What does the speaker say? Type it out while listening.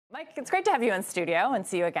Mike, it's great to have you in studio and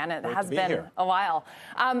see you again. It has been here. a while.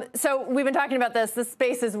 So we've been talking about this. This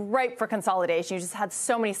space is ripe for consolidation. You just had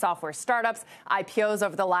so many software startups, IPOs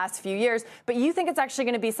over the last few years. But you think it's actually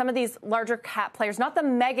going to be some of these larger cap players, not the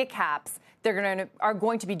mega caps, are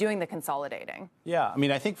going to be doing the consolidating? Yeah, I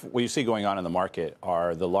mean, I think what you see going on in the market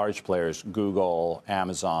are the large players, Google,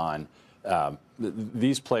 Amazon.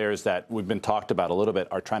 These players that we've been talked about a little bit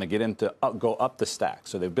are trying to get into go up the stack.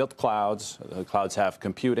 So they've built clouds. The clouds have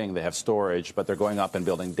computing, they have storage, but they're going up and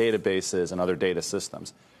building databases and other data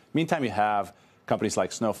systems. Meantime, you have companies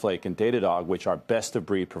like Snowflake and Datadog, which are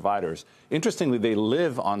best-of-breed providers. Interestingly, they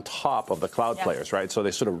live on top of the cloud players, right? So they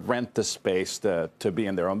sort of rent the space to be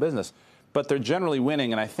in their own business. But they're generally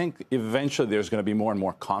winning, and I think eventually there's going to be more and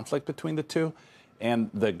more conflict between the two.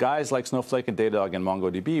 And the guys like Snowflake and Datadog and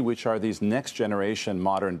MongoDB, which are these next-generation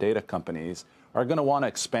modern data companies, are going to want to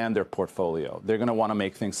expand their portfolio. They're going to want to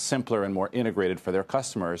make things simpler and more integrated for their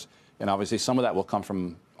customers. And obviously, some of that will come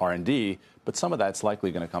from R&D, but some of that's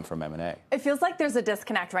likely going to come from M&A. It feels like there's a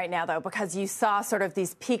disconnect right now, though, because you saw sort of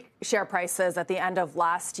these peak share prices at the end of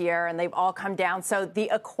last year, and they've all come down. So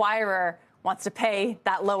the acquirer wants to pay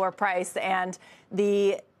that lower price, and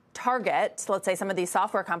the target, let's say some of these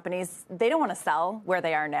software companies, they don't want to sell where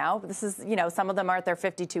they are now. This is, some of them are at their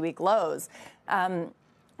 52-week lows.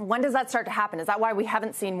 When does that start to happen? Is that why we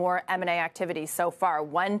haven't seen more M&A activity so far?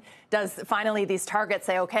 When does finally these targets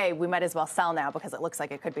say, okay, we might as well sell now because it looks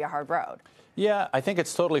like it could be a hard road? Yeah, I think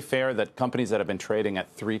it's totally fair that companies that have been trading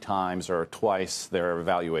at 3 times or twice their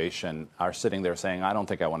valuation are sitting there saying, I don't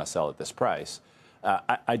think I want to sell at this price.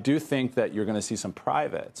 I do think that you're going to see some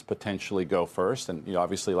privates potentially go first. And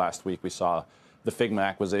obviously last week we saw the Figma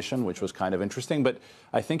acquisition, which was kind of interesting. But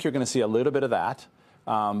I think you're going to see a little bit of that.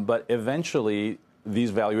 But eventually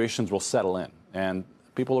these valuations will settle in. And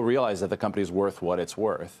people will realize that the company is worth what it's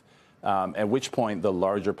worth. At which point the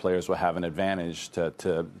larger players will have an advantage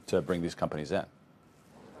to bring these companies in.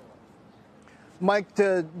 Mike,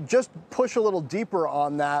 to just push a little deeper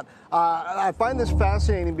on that, I find this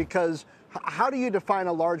fascinating because how do you define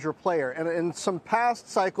a larger player? And in some past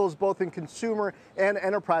cycles, both in consumer and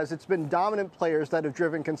enterprise, it's been dominant players that have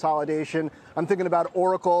driven consolidation. I'm thinking about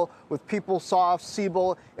Oracle with PeopleSoft,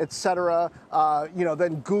 Siebel, et cetera.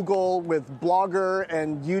 Then Google with Blogger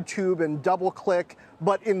and YouTube and DoubleClick.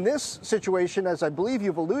 But in this situation, as I believe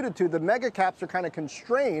you've alluded to, the mega caps are kind of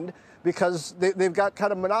constrained because they've got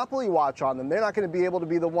kind of monopoly watch on them. They're not going to be able to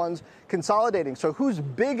be the ones consolidating. So who's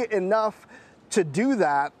big enough to do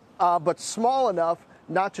that, but small enough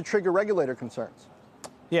not to trigger regulator concerns?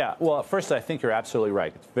 Yeah, well, first, I think you're absolutely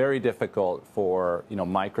right. It's very difficult for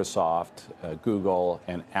Microsoft, Google,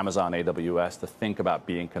 and Amazon AWS to think about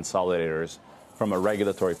being consolidators from a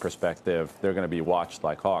regulatory perspective. They're going to be watched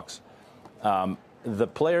like hawks. The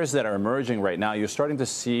players that are emerging right now, you're starting to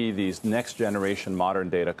see these next-generation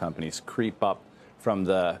modern data companies creep up from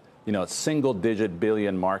the single-digit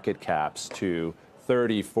billion market caps to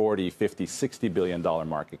 30, 40, 50, $60 billion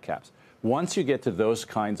market caps. Once you get to those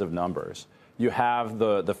kinds of numbers, you have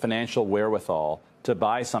the financial wherewithal to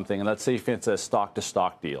buy something. And let's say if it's a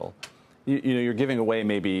stock-to-stock deal, you're giving away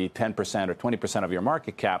maybe 10% or 20% of your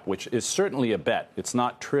market cap, which is certainly a bet. It's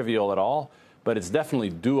not trivial at all, but it's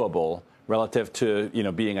definitely doable relative to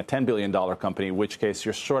being a $10 billion company, in which case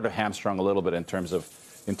you're sort of hamstrung a little bit in terms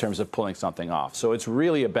of pulling something off. So it's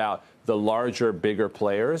really about the larger, bigger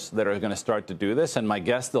players that are going to start to do this. And my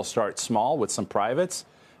guess, they'll start small with some privates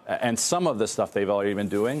and some of the stuff they've already been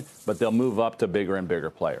doing, but they'll move up to bigger and bigger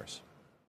players.